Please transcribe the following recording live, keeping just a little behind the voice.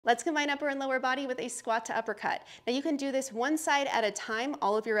Let's combine upper and lower body with a squat to uppercut. Now you can do this one side at a time,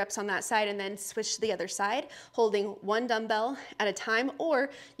 all of your reps on that side, and then switch to the other side, holding one dumbbell at a time, or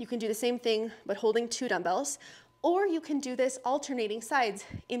you can do the same thing but holding two dumbbells. Or you can do this alternating sides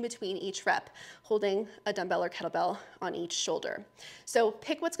in between each rep, holding a dumbbell or kettlebell on each shoulder. So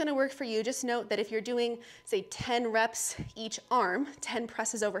pick what's gonna work for you. Just note that if you're doing, say, 10 reps each arm, 10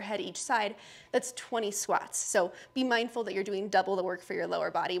 presses overhead each side, that's 20 squats. So be mindful that you're doing double the work for your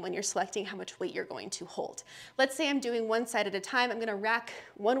lower body when you're selecting how much weight you're going to hold. Let's say I'm doing one side at a time. I'm gonna rack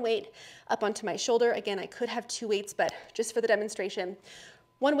one weight up onto my shoulder. Again, I could have two weights, but just for the demonstration,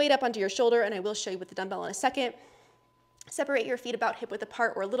 one weight up onto your shoulder, and I will show you with the dumbbell in a second. Separate your feet about hip width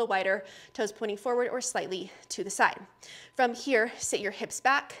apart or a little wider, toes pointing forward or slightly to the side. From here, sit your hips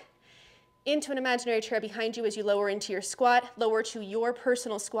back into an imaginary chair behind you as you lower into your squat, lower to your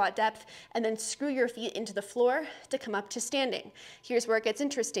personal squat depth, and then screw your feet into the floor to come up to standing. Here's where it gets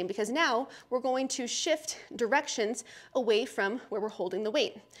interesting because now we're going to shift directions away from where we're holding the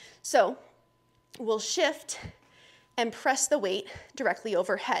weight. So we'll shift and press the weight directly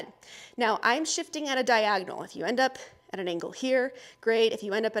overhead. Now I'm shifting at a diagonal. If you end up at an angle here, great. If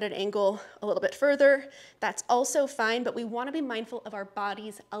you end up at an angle a little bit further, that's also fine, but we want to be mindful of our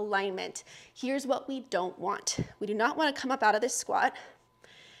body's alignment. Here's what we don't want. We do not want to come up out of this squat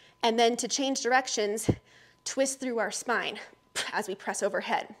and then to change directions, twist through our spine as we press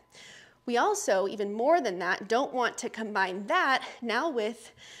overhead. We also, even more than that, don't want to combine that now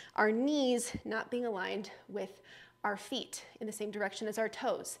with our knees not being aligned with our feet in the same direction as our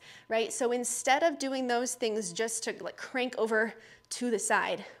toes, right? So instead of doing those things just to like crank over to the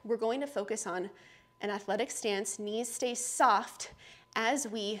side, we're going to focus on an athletic stance, knees stay soft as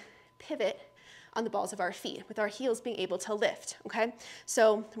we pivot on the balls of our feet with our heels being able to lift, okay?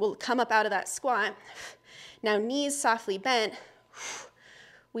 So we'll come up out of that squat. Now knees softly bent,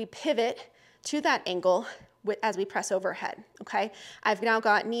 we pivot to that angle as we press overhead, okay? I've now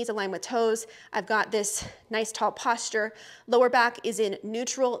got knees aligned with toes. I've got this nice tall posture. Lower back is in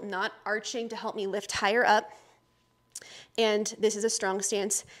neutral, not arching to help me lift higher up. And this is a strong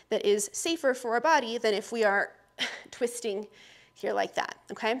stance that is safer for our body than if we are twisting here like that,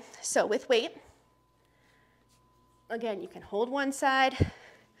 okay? So with weight, again, you can hold one side,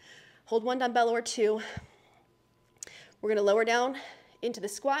 hold one dumbbell or two. We're gonna lower down into the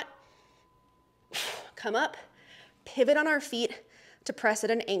squat, come up, pivot on our feet to press at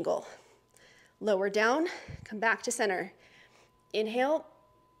an angle. Lower down, come back to center. Inhale.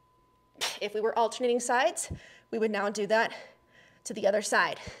 If we were alternating sides, we would now do that to the other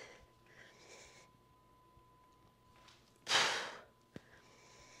side.